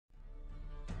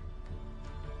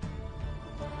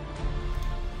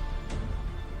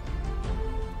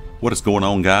What is going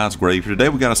on, guys? Grave here. Today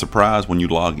we got a surprise when you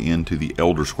log into the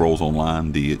Elder Scrolls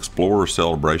Online. The Explorer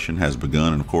celebration has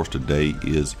begun, and of course today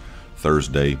is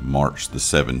Thursday, March the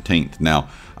 17th. Now,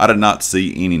 I did not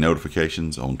see any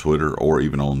notifications on Twitter or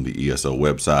even on the ESO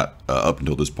website up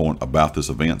until this point about this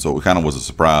event, so it kind of was a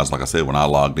surprise. Like I said, when I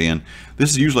logged in,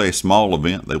 this is usually a small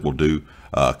event they will do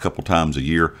a couple times a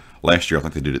year. Last year I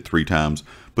think they did it 3 times,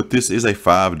 but this is a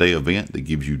 5-day event that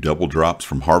gives you double drops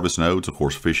from harvest nodes. Of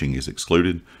course, fishing is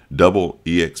excluded. Double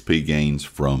EXP gains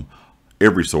from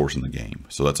every source in the game,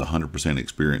 so that's 100%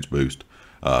 experience boost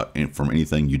from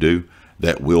anything you do.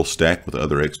 That will stack with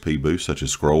other XP boosts such as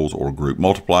scrolls or group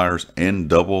multipliers, and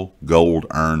double gold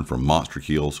earned from monster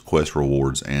kills, quest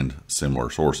rewards, and similar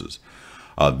sources.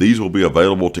 These will be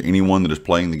available to anyone that is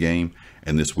playing the game,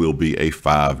 and this will be a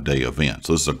 5-day event.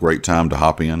 So this is a great time to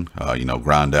hop in,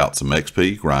 grind out some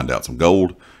XP, grind out some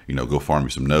gold, go farm you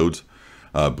some nodes,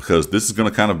 because this is going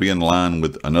to kind of be in line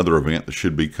with another event that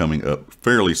should be coming up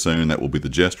fairly soon. That will be the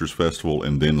Jesters Festival,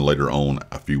 and then later on,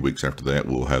 a few weeks after that,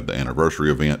 we'll have the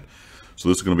anniversary event. So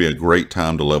this is going to be a great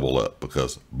time to level up,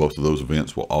 because both of those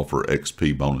events will offer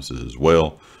XP bonuses as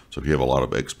well. So if you have a lot of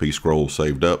XP scrolls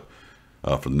saved up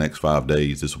for the next 5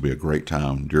 days, this will be a great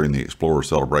time during the Explorer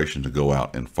celebration to go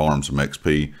out and farm some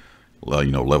XP,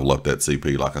 level up that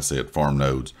CP, like I said, farm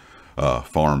nodes,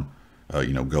 farm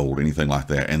gold, anything like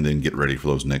that, and then get ready for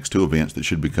those next 2 events that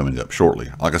should be coming up shortly.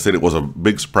 Like I said, it was a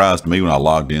big surprise to me when I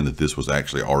logged in that this was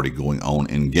actually already going on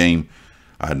in game.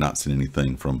 I had not seen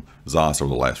anything from Zos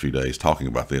over the last few days talking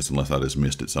about this, unless I just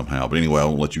missed it somehow. But anyway,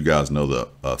 I'll let you guys know the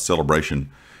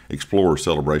Explorer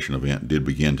celebration event did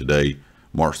begin today,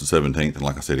 March the 17th, and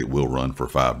like I said, it will run for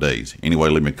 5 days. Anyway,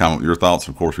 leave me a comment with your thoughts.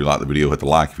 Of course, if you like the video, hit the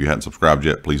like. If you hadn't subscribed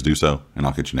yet, please do so, and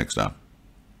I'll catch you next time.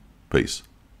 Peace.